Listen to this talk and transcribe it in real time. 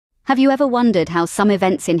Have you ever wondered how some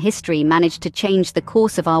events in history managed to change the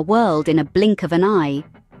course of our world in a blink of an eye?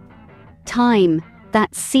 Time,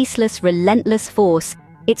 that ceaseless, relentless force,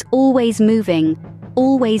 it's always moving,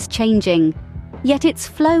 always changing. Yet its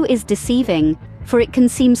flow is deceiving, for it can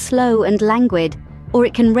seem slow and languid, or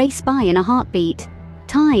it can race by in a heartbeat.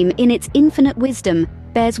 Time, in its infinite wisdom,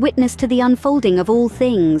 bears witness to the unfolding of all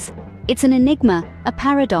things. It's an enigma, a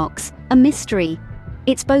paradox, a mystery.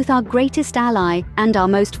 It's both our greatest ally and our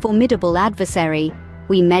most formidable adversary.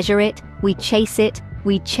 We measure it, we chase it,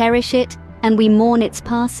 we cherish it, and we mourn its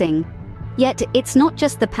passing. Yet it's not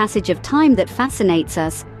just the passage of time that fascinates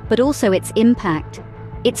us, but also its impact.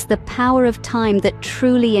 It's the power of time that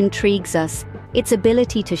truly intrigues us, its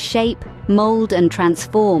ability to shape, mold, and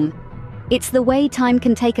transform. It's the way time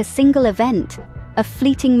can take a single event, a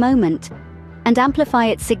fleeting moment, and amplify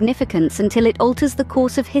its significance until it alters the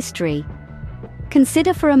course of history.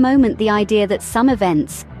 Consider for a moment the idea that some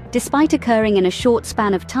events, despite occurring in a short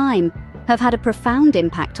span of time, have had a profound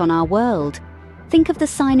impact on our world. Think of the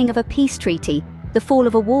signing of a peace treaty, the fall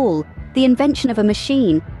of a wall, the invention of a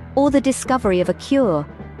machine, or the discovery of a cure.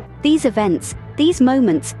 These events, these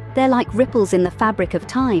moments, they're like ripples in the fabric of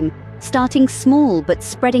time, starting small but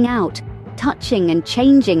spreading out, touching and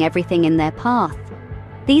changing everything in their path.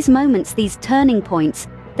 These moments, these turning points,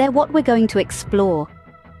 they're what we're going to explore.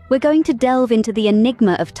 We're going to delve into the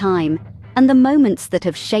enigma of time and the moments that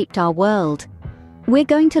have shaped our world. We're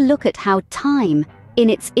going to look at how time, in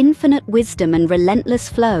its infinite wisdom and relentless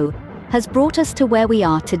flow, has brought us to where we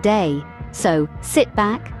are today. So, sit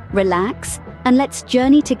back, relax, and let's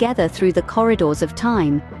journey together through the corridors of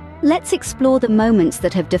time. Let's explore the moments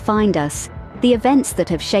that have defined us, the events that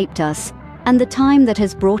have shaped us, and the time that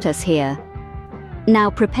has brought us here. Now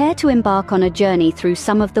prepare to embark on a journey through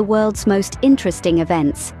some of the world's most interesting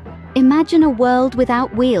events. Imagine a world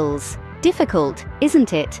without wheels. Difficult,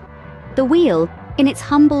 isn't it? The wheel, in its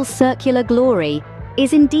humble circular glory,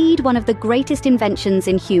 is indeed one of the greatest inventions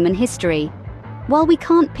in human history. While we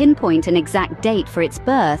can't pinpoint an exact date for its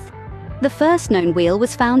birth, the first known wheel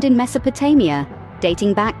was found in Mesopotamia,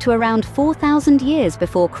 dating back to around 4,000 years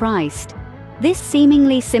before Christ. This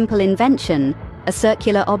seemingly simple invention, a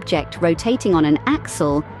circular object rotating on an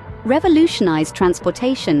axle, revolutionized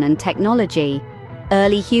transportation and technology.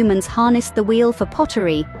 Early humans harnessed the wheel for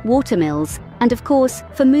pottery, watermills, and of course,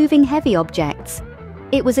 for moving heavy objects.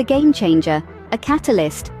 It was a game-changer, a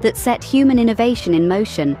catalyst that set human innovation in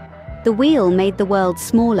motion. The wheel made the world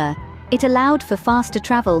smaller. It allowed for faster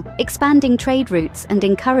travel, expanding trade routes and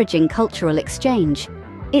encouraging cultural exchange.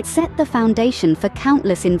 It set the foundation for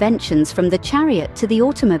countless inventions from the chariot to the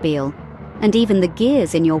automobile, and even the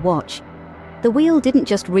gears in your watch. The wheel didn't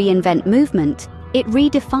just reinvent movement, it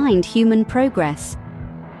redefined human progress.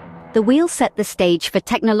 The wheel set the stage for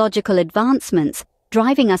technological advancements,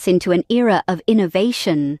 driving us into an era of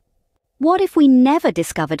innovation. What if we never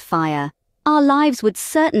discovered fire? Our lives would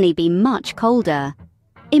certainly be much colder.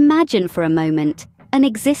 Imagine for a moment an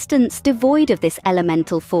existence devoid of this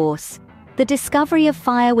elemental force. The discovery of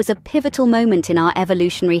fire was a pivotal moment in our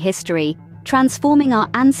evolutionary history, transforming our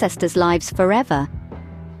ancestors' lives forever.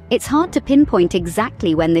 It's hard to pinpoint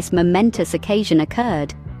exactly when this momentous occasion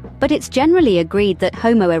occurred, but it's generally agreed that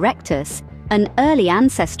Homo erectus, an early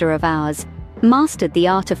ancestor of ours, mastered the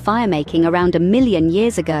art of firemaking around 1 million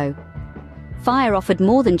years ago. Fire offered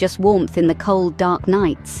more than just warmth in the cold, dark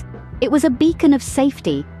nights. It was a beacon of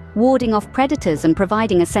safety, warding off predators and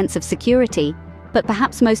providing a sense of security. But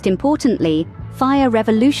perhaps most importantly, fire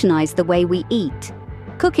revolutionized the way we eat.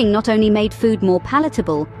 Cooking not only made food more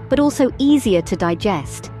palatable, but also easier to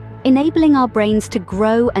digest, enabling our brains to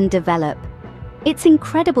grow and develop. It's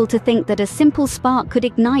incredible to think that a simple spark could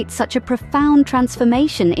ignite such a profound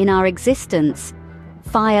transformation in our existence.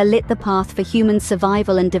 Fire lit the path for human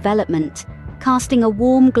survival and development, casting a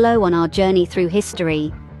warm glow on our journey through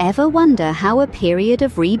history. Ever wonder how a period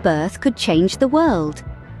of rebirth could change the world?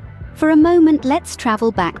 For a moment, let's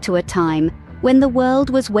travel back to a time when the world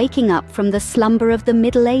was waking up from the slumber of the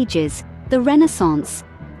Middle Ages, the Renaissance.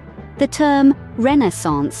 The term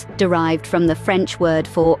Renaissance, derived from the French word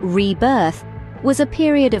for rebirth, was a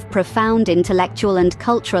period of profound intellectual and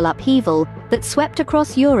cultural upheaval that swept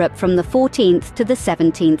across Europe from the 14th to the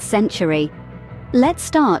 17th century. Let's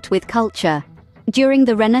start with culture. During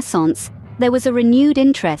the Renaissance, there was a renewed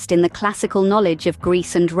interest in the classical knowledge of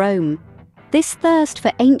Greece and Rome. This thirst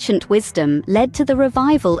for ancient wisdom led to the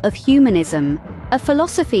revival of humanism, a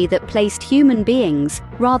philosophy that placed human beings,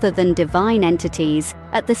 rather than divine entities,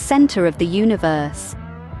 at the center of the universe.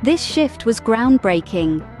 This shift was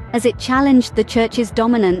groundbreaking, as it challenged the Church's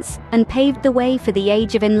dominance and paved the way for the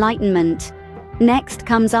Age of Enlightenment. Next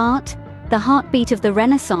comes art. the heartbeat of the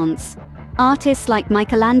Renaissance. Artists like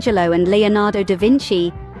Michelangelo and Leonardo da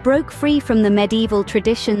Vinci broke free from the medieval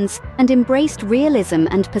traditions and embraced realism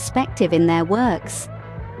and perspective in their works.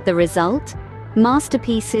 The result?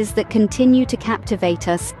 Masterpieces that continue to captivate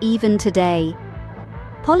us even today.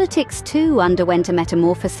 Politics too underwent a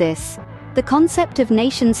metamorphosis. The concept of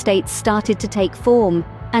nation-states started to take form,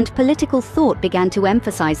 and political thought began to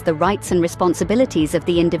emphasize the rights and responsibilities of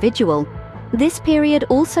the individual. This period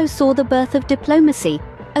also saw the birth of diplomacy,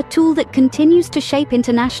 a tool that continues to shape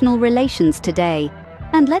international relations today.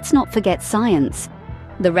 And let's not forget science.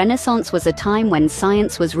 The Renaissance was a time when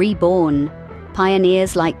science was reborn.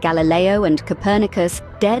 Pioneers like Galileo and Copernicus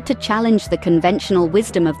dared to challenge the conventional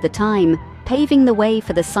wisdom of the time, paving the way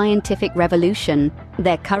for the scientific revolution.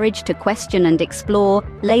 Their courage to question and explore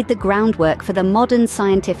laid the groundwork for the modern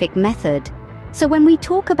scientific method. So when we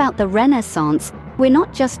talk about the Renaissance, we're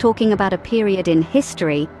not just talking about a period in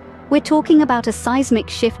history. We're talking about a seismic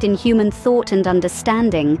shift in human thought and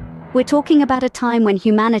understanding. We're talking about a time when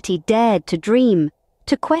humanity dared to dream,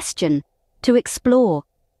 to question, to explore.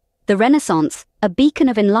 The Renaissance, a beacon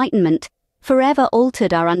of enlightenment, forever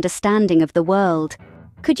altered our understanding of the world.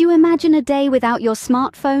 Could you imagine a day without your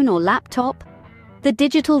smartphone or laptop? The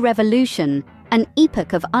digital revolution, an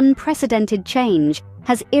epoch of unprecedented change,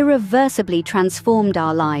 has irreversibly transformed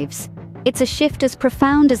our lives. It's a shift as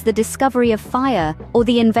profound as the discovery of fire or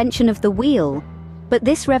the invention of the wheel. But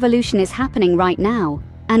this revolution is happening right now,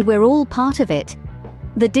 and we're all part of it.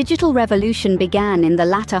 The digital revolution began in the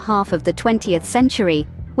latter half of the 20th century,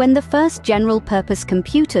 when the first general-purpose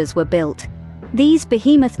computers were built. These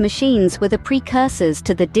behemoth machines were the precursors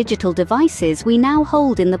to the digital devices we now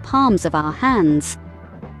hold in the palms of our hands.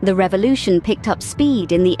 The revolution picked up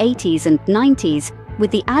speed in the 80s and 90s with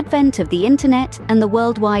the advent of the Internet and the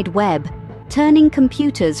World Wide Web, turning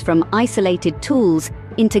computers from isolated tools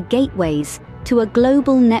into gateways to a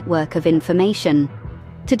global network of information.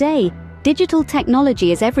 Today, digital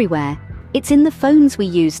technology is everywhere. It's in the phones we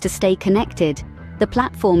use to stay connected, the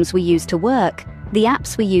platforms we use to work, the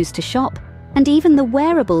apps we use to shop, and even the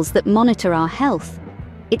wearables that monitor our health.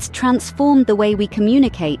 It's transformed the way we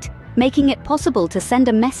communicate, making it possible to send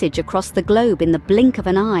a message across the globe in the blink of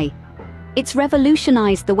an eye. It's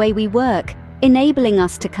revolutionized the way we work, enabling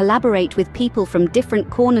us to collaborate with people from different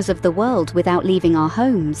corners of the world without leaving our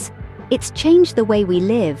homes. It's changed the way we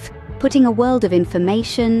live, putting a world of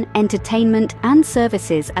information, entertainment, and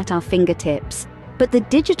services at our fingertips. But the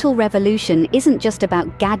digital revolution isn't just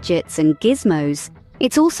about gadgets and gizmos.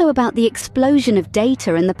 It's also about the explosion of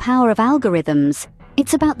data and the power of algorithms.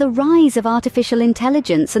 It's about the rise of artificial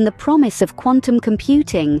intelligence and the promise of quantum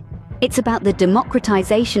computing. It's about the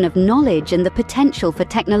democratization of knowledge and the potential for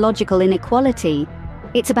technological inequality.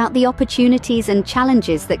 It's about the opportunities and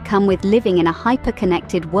challenges that come with living in a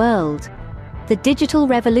hyper-connected world. The digital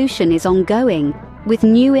revolution is ongoing, with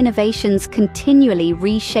new innovations continually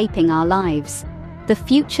reshaping our lives. The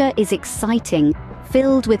future is exciting,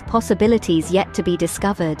 filled with possibilities yet to be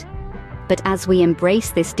discovered. But as we embrace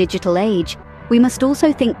this digital age, we must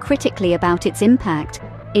also think critically about its impact,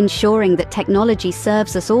 ensuring that technology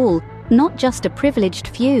serves us all, not just a privileged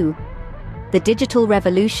few. The digital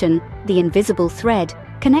revolution, the invisible thread,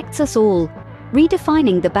 connects us all,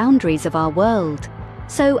 redefining the boundaries of our world.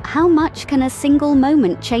 So, how much can a single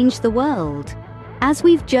moment change the world? As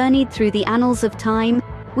we've journeyed through the annals of time,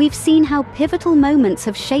 we've seen how pivotal moments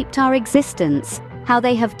have shaped our existence, how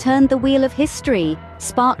they have turned the wheel of history,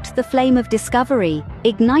 sparked the flame of discovery,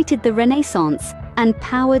 ignited the Renaissance, and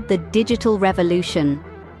powered the digital revolution.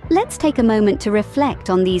 Let's take a moment to reflect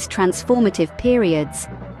on these transformative periods.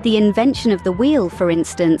 The invention of the wheel, for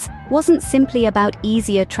instance, wasn't simply about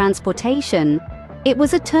easier transportation. It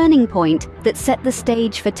was a turning point that set the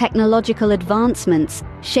stage for technological advancements,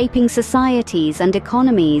 shaping societies and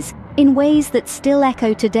economies in ways that still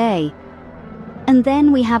echo today. And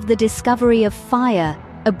then we have the discovery of fire,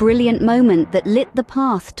 a brilliant moment that lit the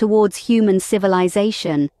path towards human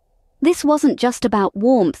civilization. This wasn't just about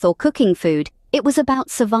warmth or cooking food, it was about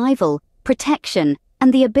survival, protection,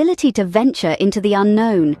 and the ability to venture into the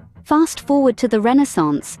unknown. Fast forward to the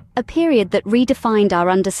Renaissance, a period that redefined our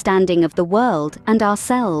understanding of the world and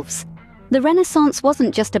ourselves. The Renaissance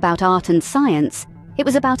wasn't just about art and science, it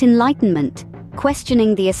was about enlightenment,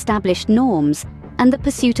 questioning the established norms, and the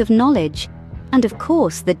pursuit of knowledge. And of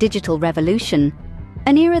course, the digital revolution,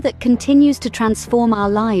 an era that continues to transform our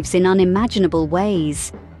lives in unimaginable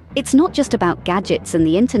ways. It's not just about gadgets and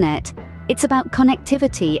the internet, it's about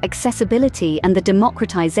connectivity, accessibility, and the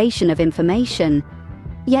democratization of information.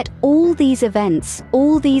 Yet all these events,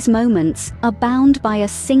 all these moments, are bound by a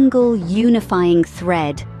single unifying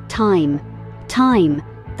thread: time. Time,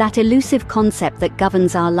 that elusive concept that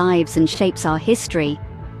governs our lives and shapes our history.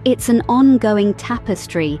 It's an ongoing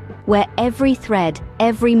tapestry where every thread,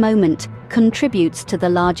 every moment, contributes to the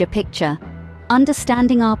larger picture.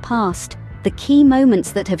 Understanding our past, the key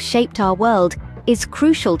moments that have shaped our world, is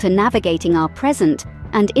crucial to navigating our present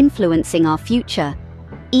and influencing our future.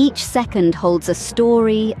 Each second holds a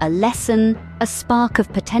story, a lesson, a spark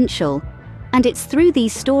of potential. And it's through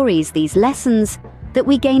these stories, these lessons, that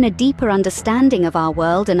we gain a deeper understanding of our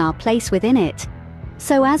world and our place within it.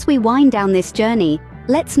 So as we wind down this journey,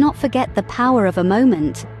 let's not forget the power of a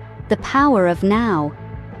moment, the power of now.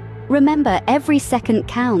 Remember, every second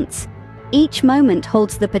counts. Each moment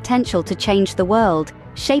holds the potential to change the world,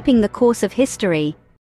 shaping the course of history.